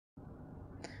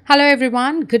Hello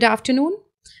everyone, good afternoon.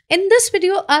 In this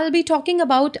video, I'll be talking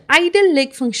about idle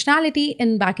leg functionality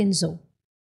in Backinzo.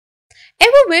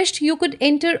 Ever wished you could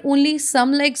enter only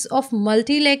some legs of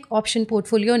multi-leg option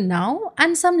portfolio now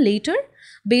and some later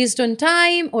based on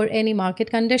time or any market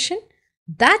condition?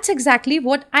 That's exactly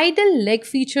what idle leg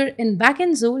feature in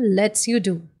Backinzo lets you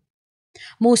do.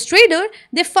 Most traders,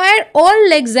 they fire all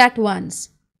legs at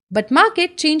once. But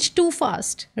market change too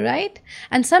fast, right?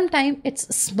 And sometimes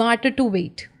it's smarter to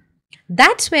wait.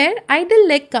 That's where idle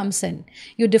leg comes in.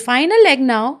 You define a leg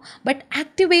now, but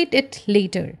activate it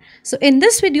later. So in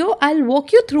this video, I'll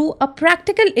walk you through a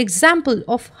practical example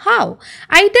of how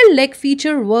idle leg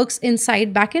feature works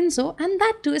inside Backinzo, and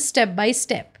that too is step by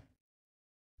step.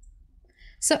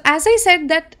 So as I said,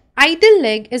 that idle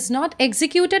leg is not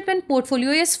executed when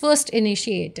portfolio is first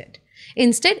initiated.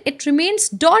 Instead, it remains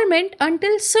dormant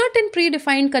until certain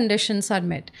predefined conditions are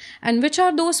met. And which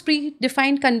are those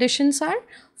predefined conditions are?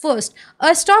 First,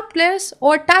 a stop loss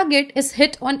or target is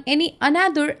hit on any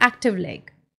another active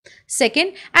leg.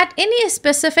 Second, at any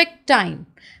specific time.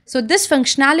 So this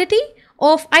functionality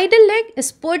of idle leg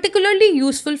is particularly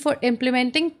useful for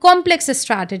implementing complex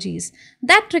strategies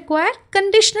that require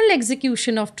conditional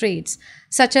execution of trades,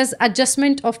 such as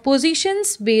adjustment of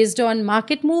positions based on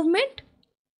market movement.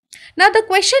 Now the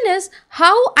question is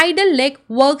how idle leg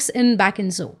works in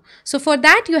Backinzo. So for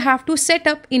that you have to set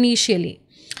up initially.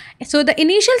 So the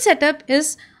initial setup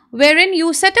is wherein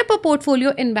you set up a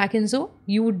portfolio in Backinzo.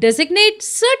 You designate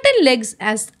certain legs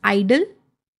as idle.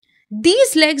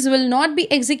 These legs will not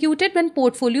be executed when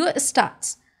portfolio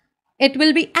starts. It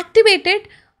will be activated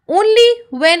only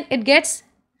when it gets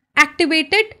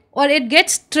activated or it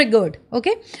gets triggered.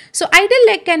 Okay, so idle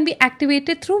leg can be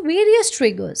activated through various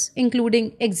triggers,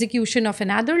 including execution of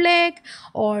another leg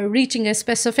or reaching a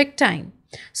specific time.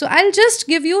 So I'll just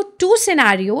give you two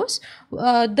scenarios,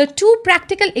 the two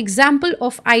practical example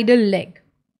of idle leg.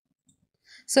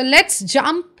 So let's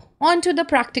jump onto the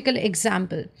practical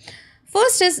example.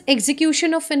 First is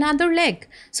execution of another leg.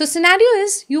 So scenario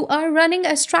is you are running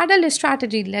a straddle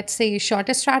strategy, let's say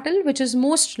short straddle, which is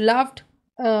most loved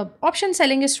option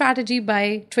selling strategy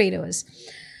by traders.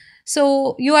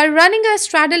 So you are running a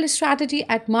straddle strategy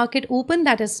at market open,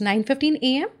 that is 9:15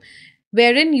 a.m.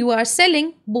 wherein you are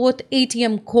selling both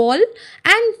ATM call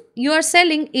and you are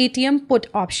selling ATM put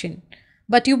option.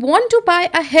 But you want to buy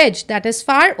a hedge, that is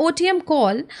far OTM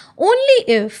call, only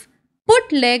if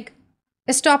put leg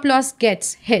stop loss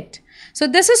gets hit. So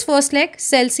this is first leg,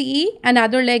 sell CE,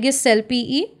 another leg is sell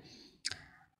PE.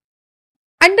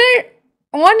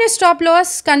 On a stop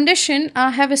loss condition, I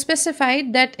have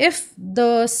specified that if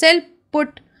the sell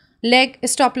put leg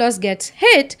stop loss gets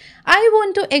hit, I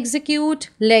want to execute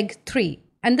leg 3,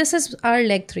 and this is our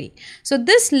leg 3. So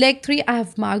this leg 3 I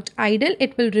have marked idle.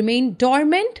 It will remain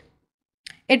dormant.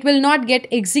 It will not get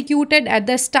executed at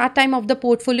the start time of the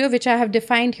portfolio, which I have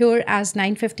defined here as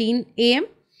 9:15 a.m.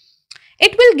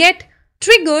 It will get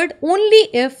triggered only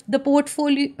if the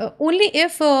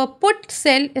portfolio, put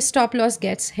sell stop loss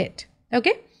gets hit.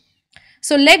 Okay,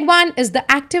 so leg 1 is the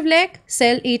active leg,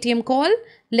 sell ATM call.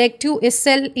 Leg 2 is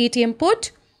sell ATM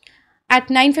put. At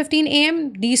 9:15 a.m.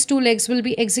 these two legs will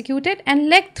be executed, and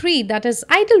leg 3, that is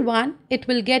idle one, it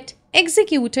will get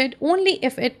executed only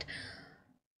if it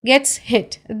gets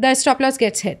hit, the stop loss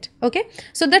gets hit. Okay,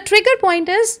 so the trigger point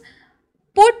is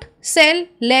put sell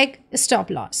leg stop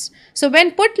loss. So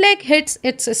when put leg hits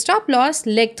its stop loss,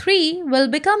 leg 3 will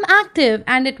become active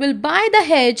and it will buy the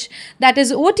hedge, that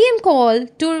is OTM call,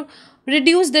 to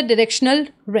reduce the directional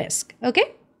risk. Okay,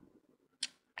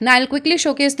 now I'll quickly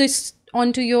showcase this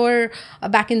onto your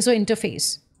Backinzo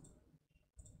interface.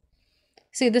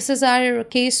 See, this is our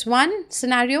case 1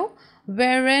 scenario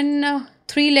wherein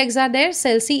 3 legs are there,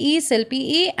 sell CE, sell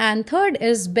PE, and third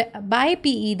is buy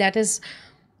PE, that is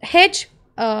hedge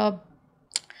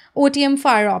OTM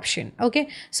fire option. Okay,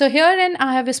 so herein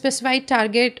I have specified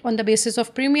target on the basis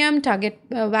of premium. Target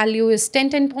value is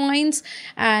 10 points,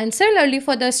 and similarly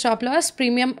for the stop loss,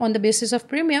 premium on the basis of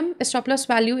premium, stop loss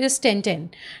value is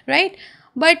 10, right?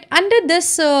 But under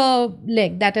this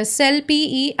leg, that is sell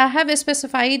PE, I have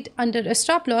specified under a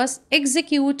stop loss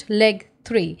execute leg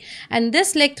 3, and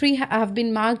this leg 3 have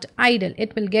been marked idle.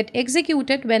 It will get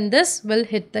executed when this will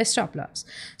hit the stop loss.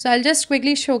 So I'll just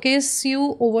quickly showcase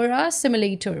you over a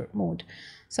simulator mode.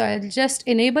 So I'll just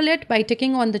enable it by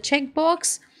ticking on the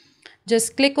checkbox.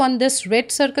 Just click on this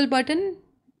red circle button.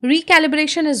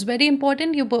 Recalibration is very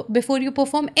important before you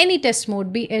perform any test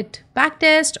mode, be it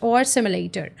backtest or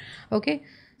simulator. Okay,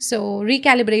 so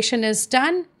recalibration is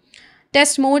done.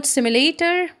 Test mode,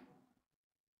 simulator.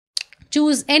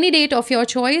 Choose any date of your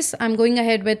choice. I'm going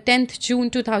ahead with 10th June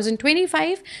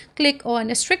 2025. Click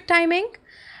on strict timing.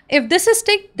 If this is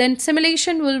ticked, then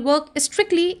simulation will work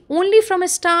strictly only from a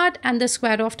start and the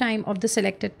square of time of the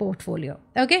selected portfolio.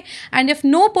 Okay. And if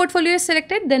no portfolio is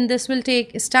selected, then this will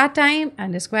take start time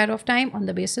and a square of time on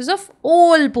the basis of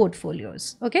all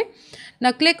portfolios. Okay.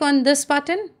 Now click on this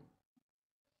button.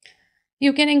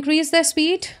 You can increase the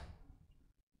speed.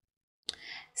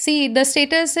 See, the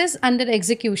status is under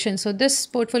execution. So this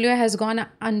portfolio has gone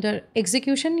under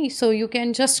execution. So you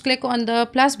can just click on the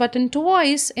plus button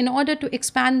twice in order to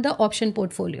expand the option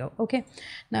portfolio. Okay.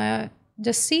 Now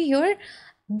just see here,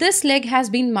 this leg has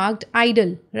been marked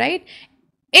idle, right?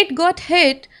 It got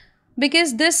hit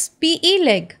because this PE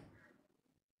leg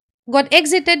got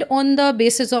exited on the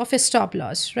basis of a stop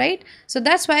loss, right? So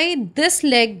that's why this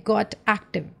leg got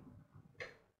active.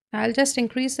 I'll just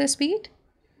increase the speed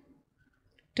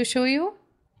to show you.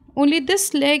 Only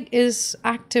this leg is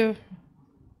active,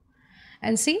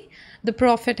 and see, the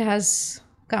profit has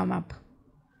come up.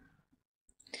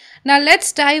 Now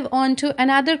let's dive on to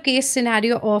another case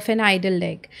scenario of an idle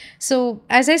leg. So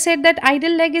as I said, that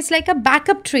idle leg is like a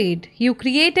backup trade. You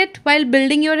create it while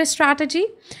building your strategy.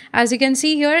 As you can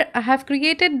see here, I have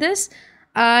created this.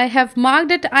 I have marked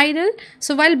it idle.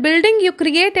 So while building, you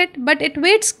create it, but it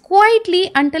waits quietly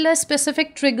until a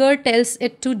specific trigger tells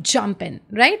it to jump in,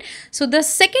 right? So the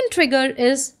second trigger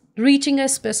is reaching a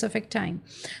specific time.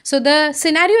 So the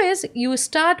scenario is you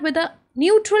start with a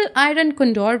neutral iron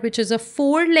condor, which is a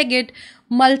 4-legged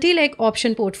multi-leg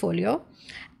option portfolio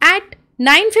at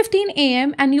 9:15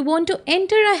 a.m. and you want to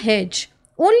enter a hedge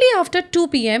only after 2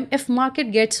 p.m. if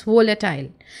market gets volatile.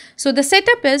 So the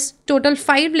setup is total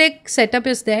 5-leg setup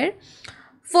is there.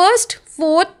 First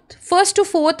to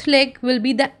fourth leg will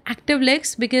be the active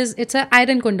legs because it's an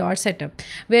iron condor setup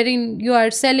wherein you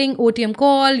are selling OTM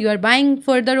call, you are buying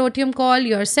further OTM call,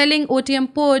 you are selling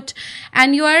OTM put,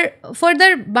 and you are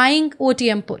further buying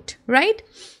OTM put, right?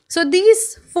 So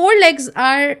these 4 legs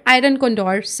are iron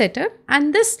condor setup,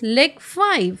 and this leg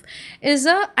 5 is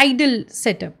a idle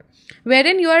setup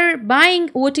wherein you are buying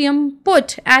OTM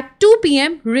put at 2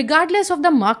 p.m. regardless of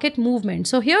the market movement.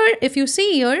 So here, if you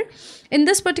see here, in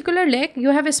this particular leg,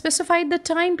 you have specified the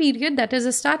time period, that is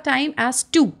a start time, as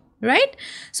 2, right?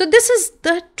 So this is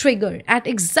the trigger. At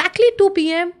exactly 2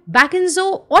 p.m.,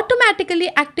 Backinzo automatically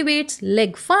activates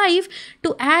leg 5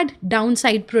 to add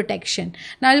downside protection.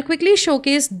 Now, I'll quickly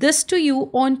showcase this to you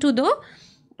onto the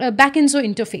Backinzo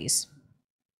interface.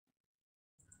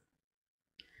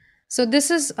 So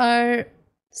this is our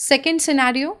second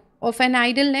scenario of an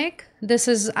idle leg. This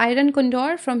is iron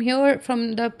condor. From here,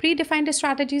 from the predefined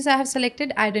strategies, I have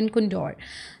selected iron condor.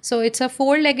 So it's a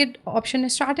 4-legged option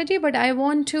strategy, but I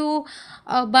want to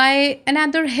buy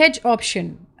another hedge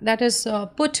option, that is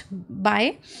put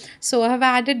buy. So I have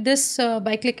added this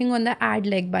by clicking on the add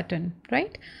leg button,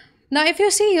 right? Now, if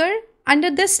you see here, under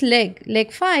this leg,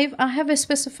 leg 5, I have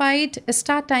specified a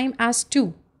start time as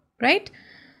 2, right?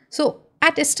 So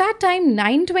at start time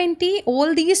 9:20,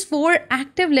 all these 4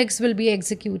 active legs will be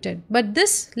executed, but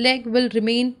this leg will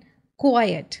remain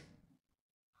quiet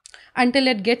until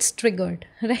it gets triggered,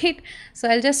 right? So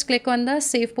I'll just click on the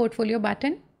save portfolio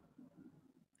button.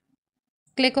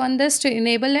 Click on this to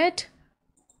enable it.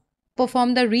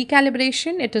 Perform the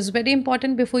recalibration. It is very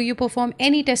important before you perform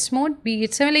any test mode, be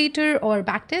it simulator or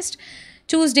backtest.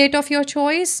 Choose date of your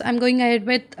choice. I'm going ahead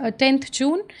with 10th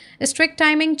June. Strict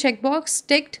timing checkbox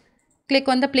ticked. Click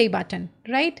on the play button,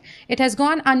 right? It has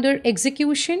gone under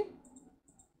execution.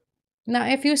 Now,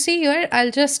 if you see here,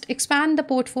 I'll just expand the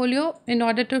portfolio in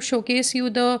order to showcase you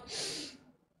the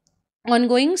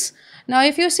ongoings. Now,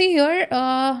 if you see here,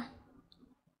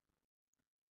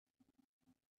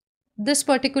 this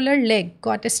particular leg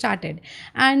got started.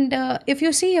 And if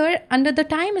you see here, under the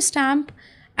time stamp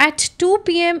at 2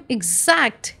 p.m.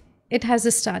 exact, it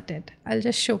has started. I'll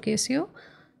just showcase you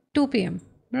 2 p.m.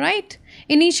 right?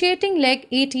 Initiating leg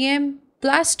ATM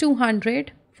plus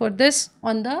 200 for this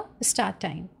on the start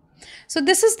time. So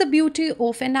this is the beauty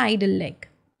of an idle leg.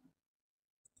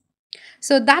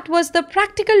 So that was the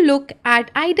practical look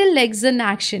at idle legs in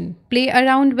action. Play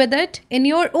around with it in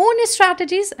your own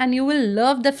strategies and you will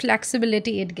love the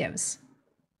flexibility it gives.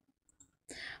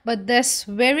 But this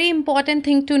very important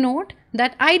thing to note,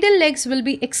 that idle legs will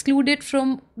be excluded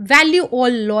from value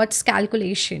all lots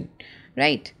calculation,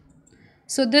 right?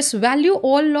 So this value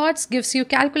all lots gives you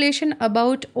calculation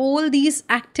about all these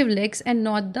active legs and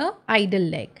not the idle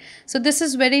leg. So this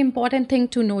is very important thing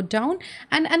to note down.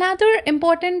 And another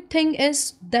important thing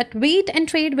is that wait and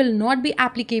trade will not be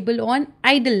applicable on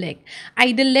idle leg.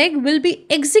 Idle leg will be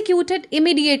executed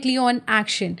immediately on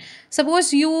action.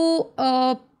 Suppose you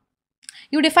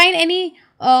you define any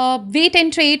wait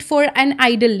and trade for an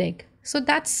idle leg. So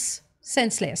that's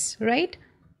senseless, right?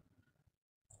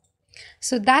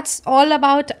 So that's all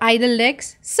about idle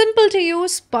legs. Simple to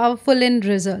use, powerful in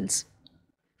results,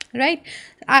 right?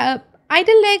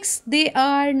 Idle legs, they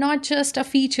are not just a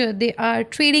feature, they are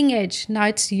trading edge. Now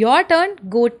it's your turn.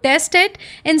 Go test it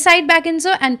inside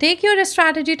Backinzo and take your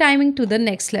strategy timing to the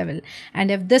next level. And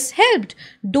if this helped,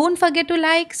 don't forget to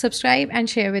like, subscribe and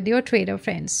share with your trader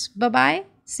friends. Bye bye.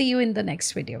 See you in the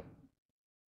next video.